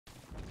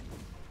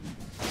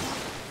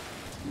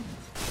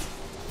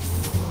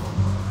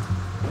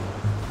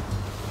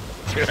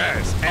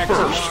Yes,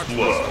 First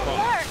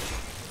blood.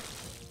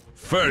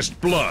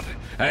 First blood,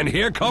 and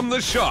here come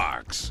the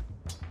sharks.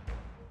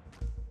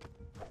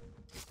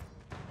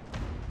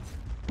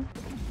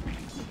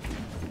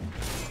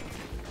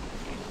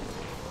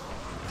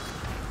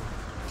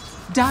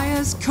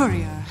 Dire's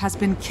courier has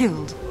been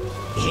killed.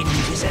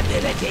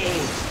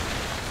 Invisibility.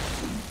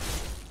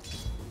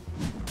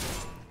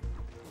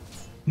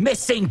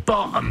 Missing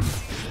bottom.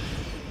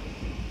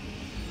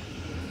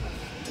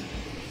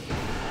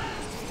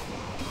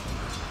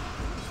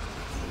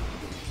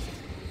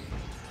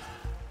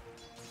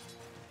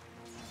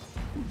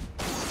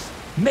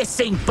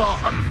 Missing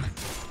bottom.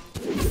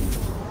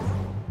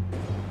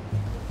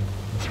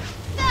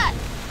 That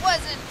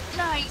wasn't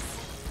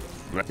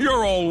nice.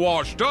 You're all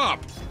washed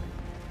up.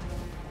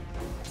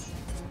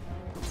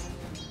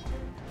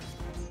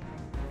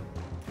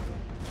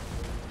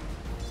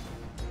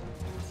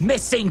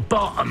 Missing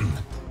bottom.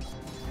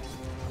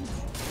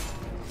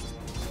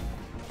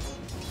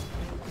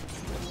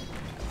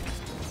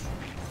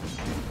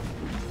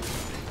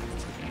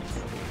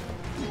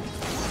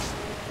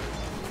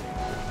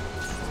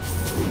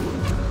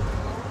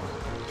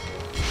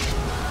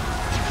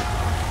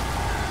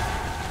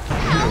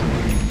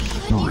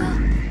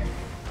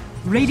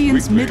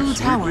 Radiant's Sweetly, middle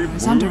tower sweetly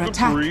is blew under the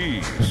attack.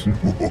 breeze.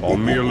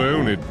 On me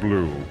alone it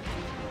blew.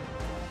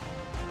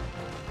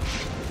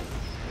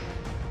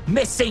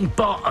 Missing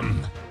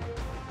bottom.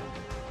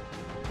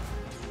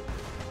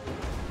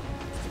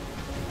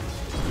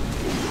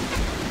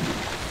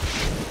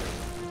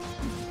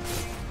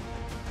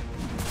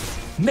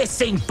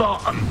 Missing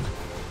bottom.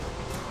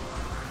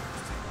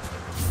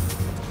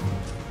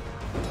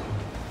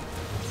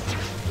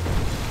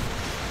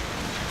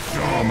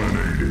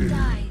 Dominating.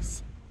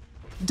 Dies.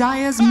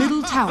 Dire's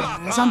middle tower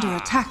is under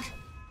attack.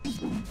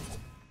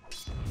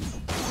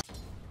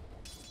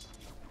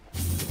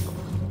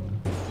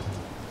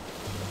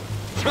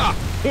 Ha!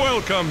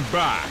 Welcome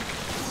back.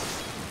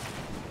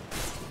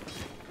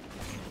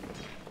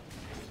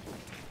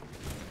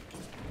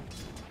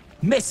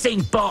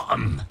 Missing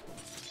bottom.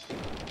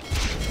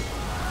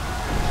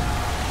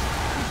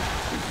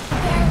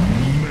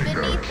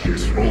 Mega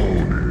kiss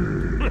only.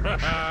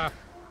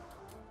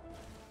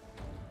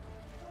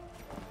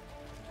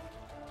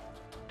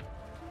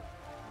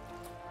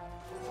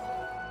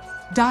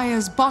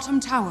 Dire's bottom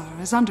tower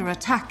is under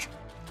attack.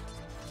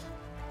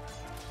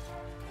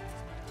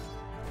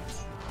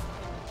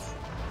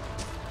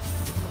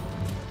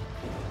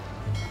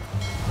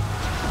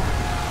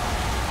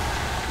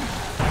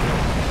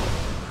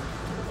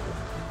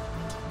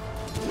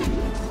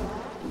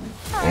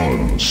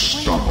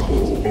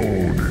 Unstoppable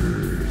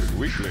Oni.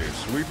 Sweetly,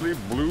 sweetly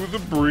blew the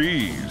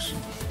breeze.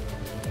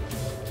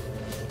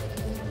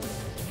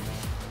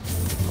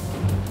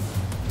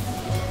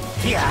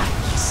 Fear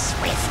is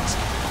swift.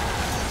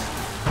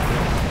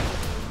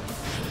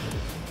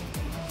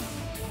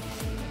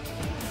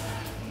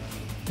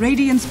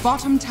 Radiant's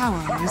bottom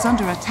tower is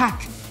under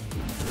attack.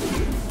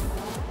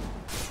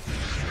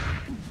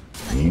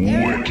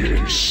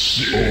 Wicked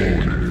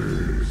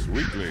Oni.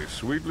 Sweetly,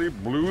 sweetly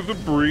blew the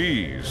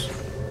breeze.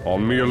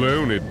 On me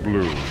alone it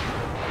blew.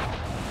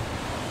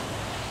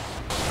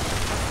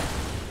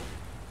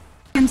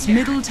 Radiant's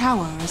middle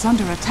tower is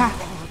under attack.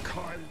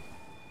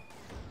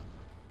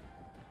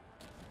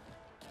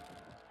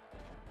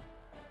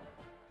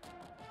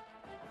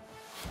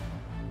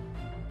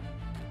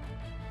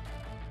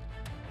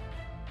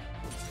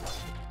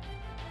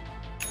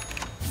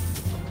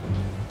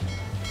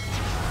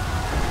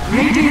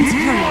 Radiant's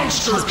courier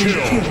has been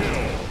killed.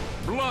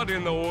 Blood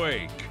in the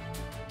wake.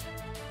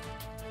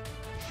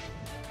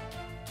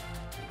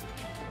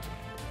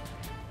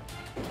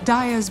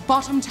 Dire's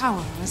bottom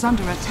tower is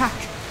under attack.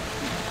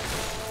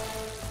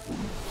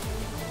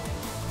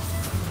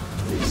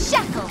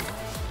 Shackle.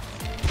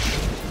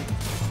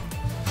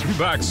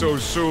 Back so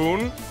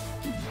soon?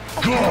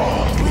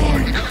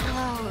 Godlike.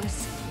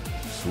 Close.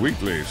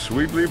 Sweetly,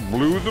 sweetly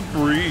blew the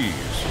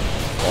breeze.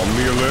 On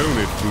me alone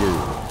it blew.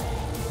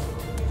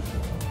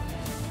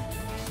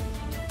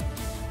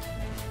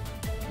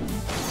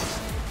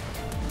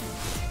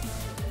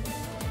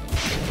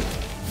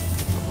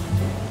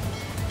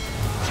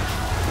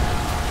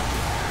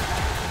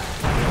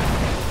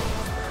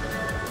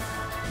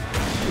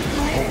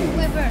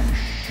 Quiver.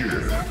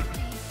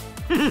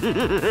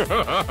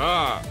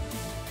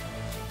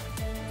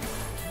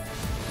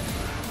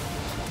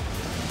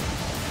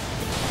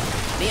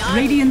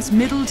 Radiant's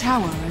middle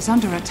tower is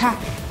under attack.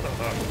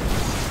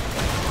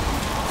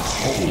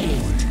 Holy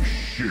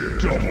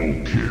shit. Double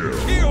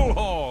kill. Heel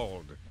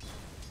hold.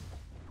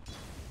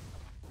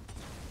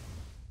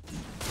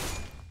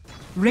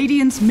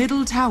 Radiant's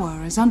middle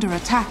tower is under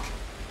attack.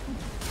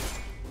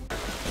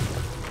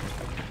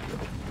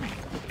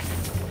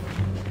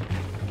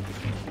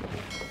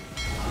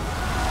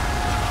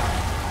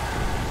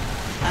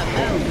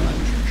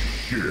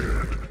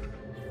 Shit.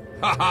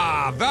 Ha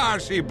ha! There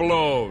she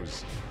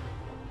blows.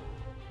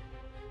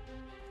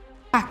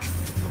 Back.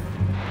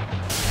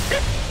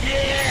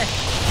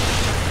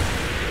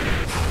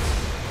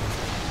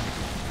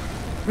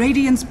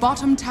 Radiant's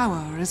bottom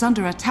tower is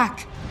under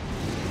attack.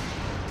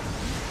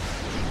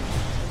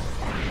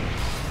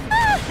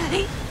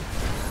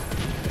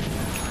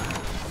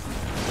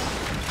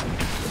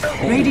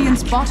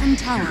 Radiant's bottom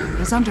tower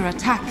is under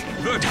attack.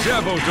 The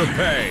devil to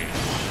pay!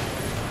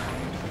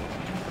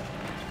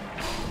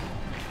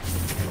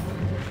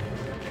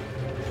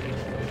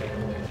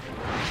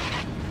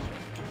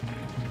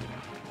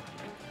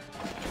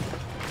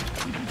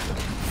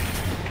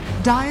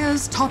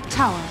 Dire's top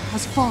tower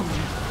has fallen.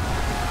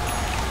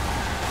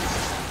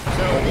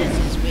 So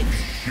this is with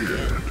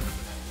Shit.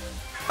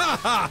 Ha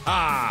ha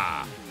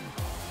ha!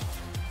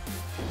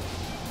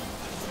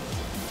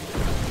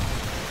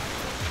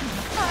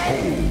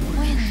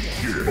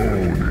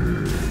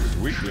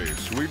 Sweetly,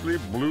 sweetly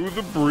blew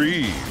the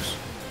breeze.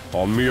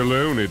 On me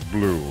alone it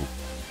blew.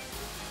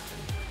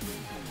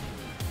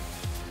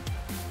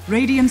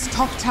 Radiant's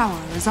top tower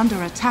is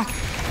under attack.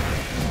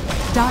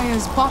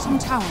 Dire's bottom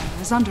tower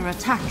is under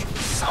attack.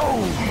 so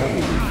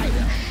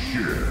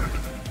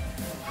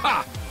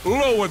Ha!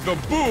 Lowered the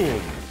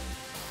boom!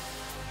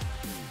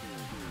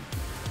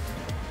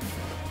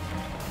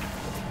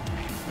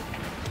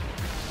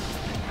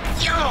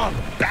 You're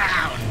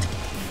bound.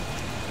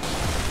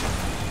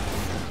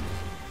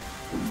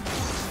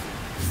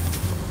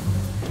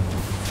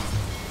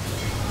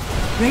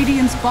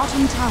 Radiant's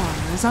bottom tower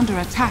is under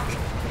attack.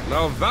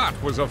 Now that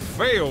was a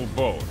fail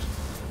boat.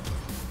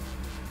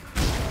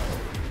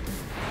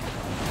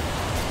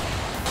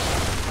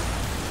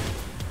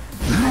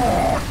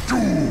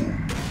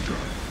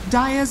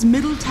 Dire's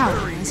middle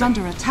tower is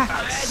under attack.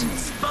 Hadn't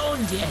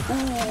spawned yet.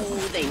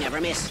 Ooh, they never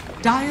miss.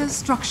 Dire's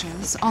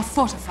structures are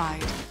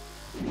fortified.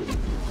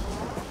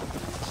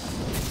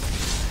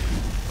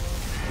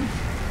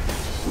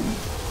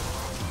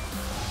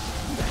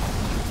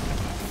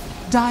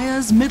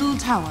 Dire's middle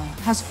tower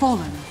has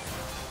fallen.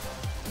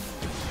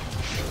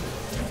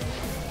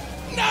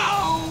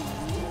 No!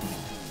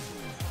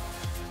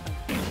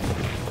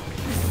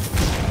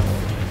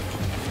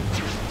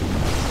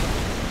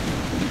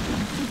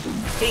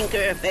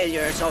 Tinker,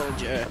 failure,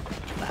 soldier.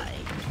 Bye.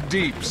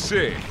 Deep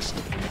sixth.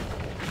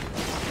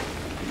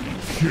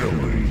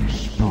 Killing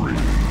spree.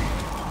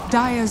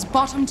 Dire's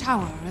bottom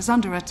tower is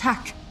under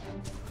attack.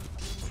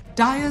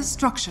 Dire's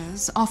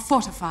structures are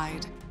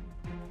fortified.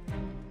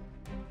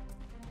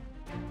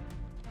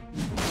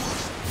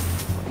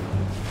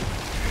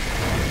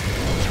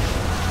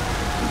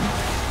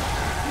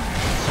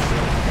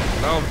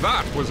 Now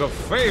that was a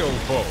fail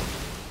boat.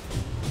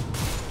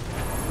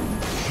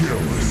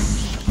 Killing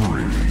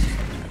spree.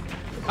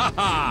 Ha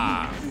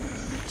ha!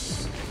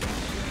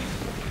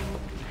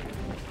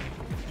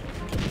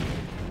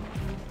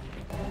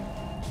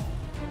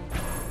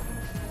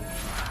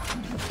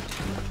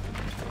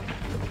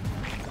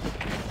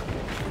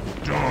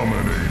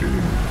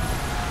 Dominating.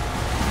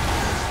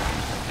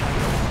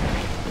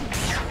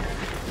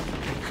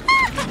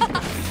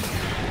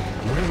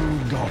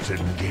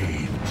 Well-gotten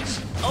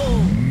gains.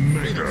 Oh,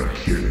 Mega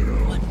kill.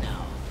 what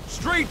now?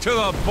 Straight to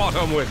the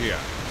bottom with you.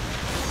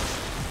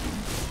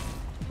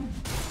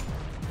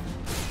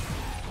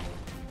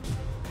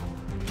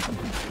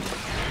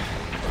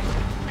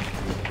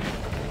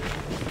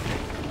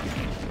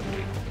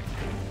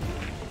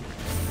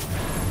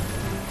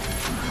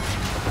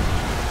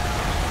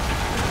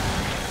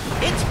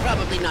 It's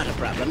probably not a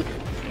problem.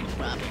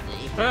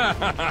 Probably. Ha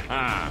ha ha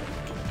ha!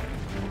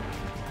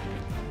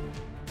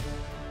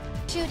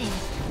 Shooting.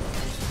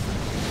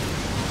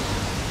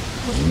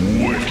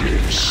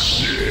 Wicked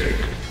sick.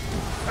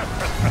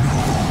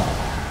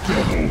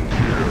 Double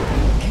kill.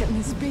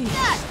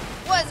 That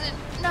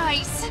wasn't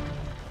nice.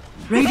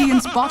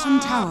 Radiant's bottom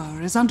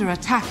tower is under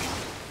attack.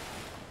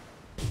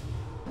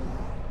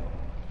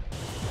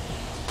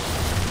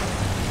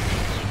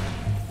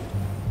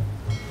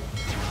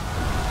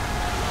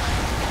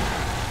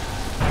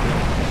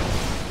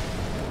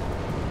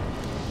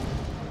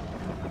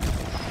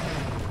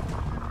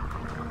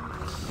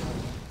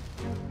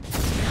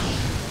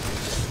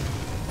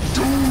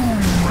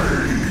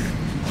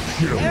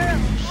 Killing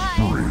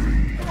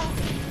spree.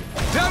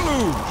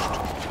 Deluged!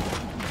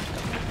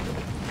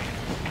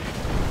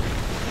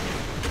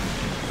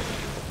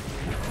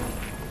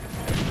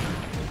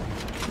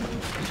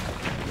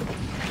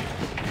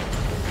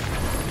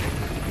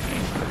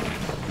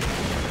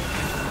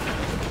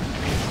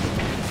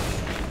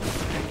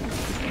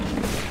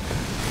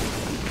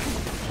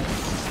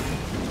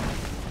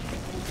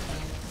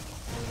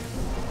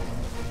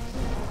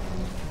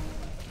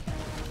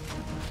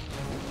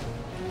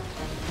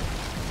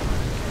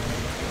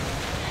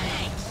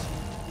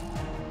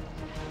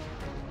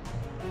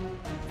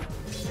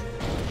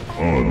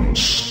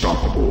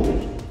 Unstoppable.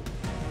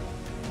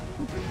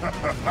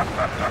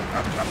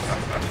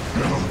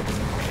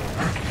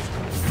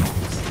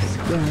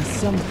 There are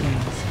some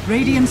things,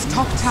 Radiant's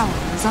top tower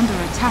is under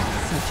attack.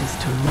 such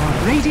as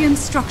tomorrow. Radiant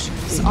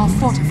structures are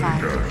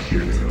fortified. Mega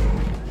kill.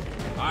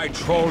 I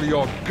troll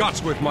your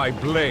guts with my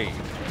blade.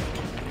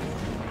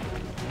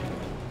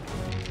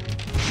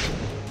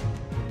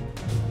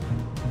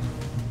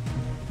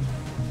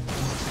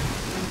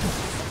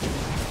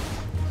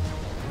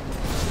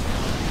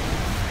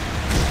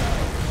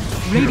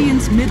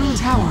 Radiant's middle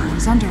tower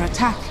is under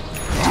attack.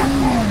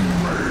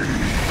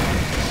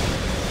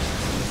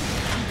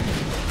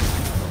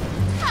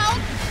 How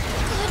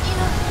could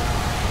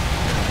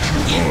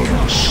you?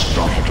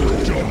 Unstoppable.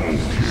 Double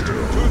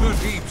kill. To the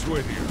deeps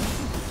with you.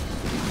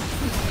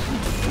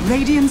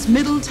 Radiant's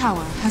middle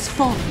tower has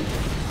fallen.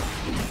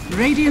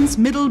 Radiant's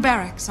middle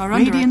barracks are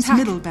under attack. Radiant's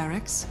middle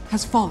barracks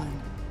has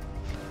fallen.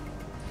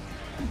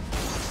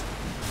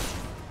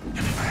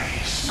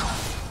 Embrace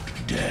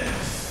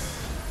death.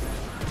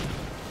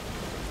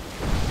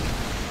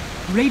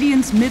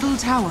 Radiant's middle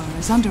tower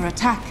is under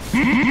attack.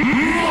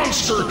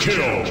 Monster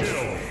kill.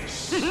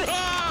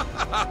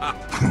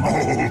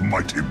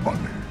 Almighty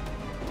money.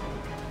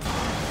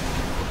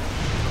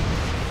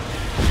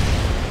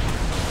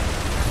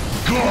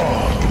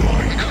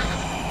 Godlike.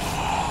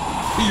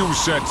 You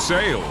set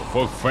sail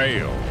for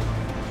fail.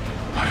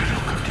 I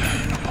look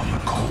again upon the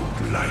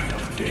cold light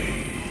of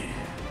day.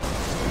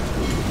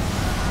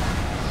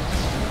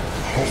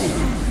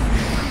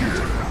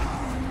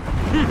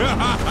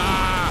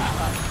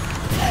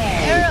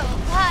 You're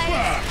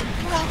alive.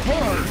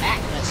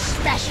 That was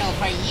special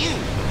for you.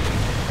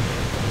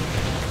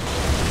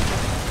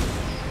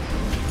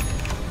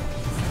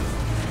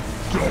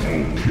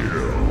 Double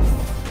kill.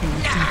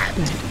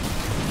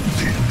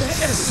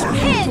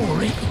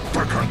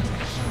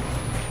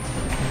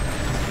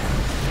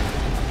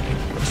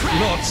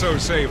 Not so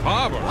safe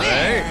harbor,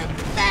 eh?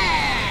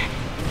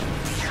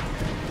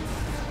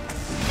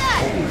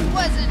 That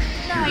wasn't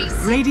nice.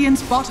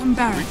 Radiant's bottom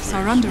barracks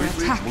are under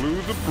Sweetly attack.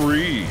 blew the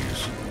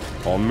breeze.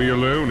 On me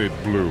alone it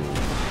blew.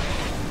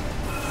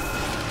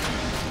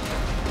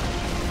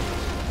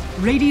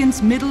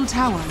 Radiant's middle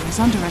tower is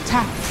under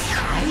attack.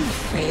 I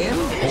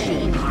failed.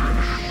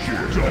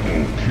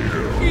 Double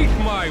kill. Eat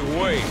my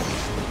weight.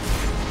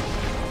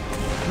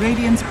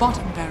 Radiant's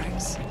bottom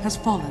barracks has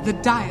fallen. The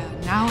Dire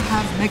now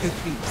have mega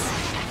creeps.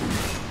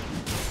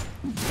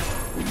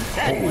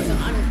 That was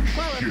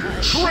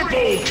unqualified.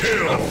 Triple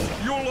kill.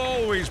 You'll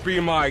always be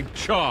my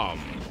chum.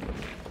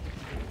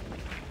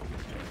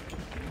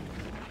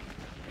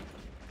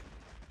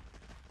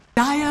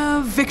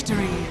 Dire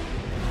victory.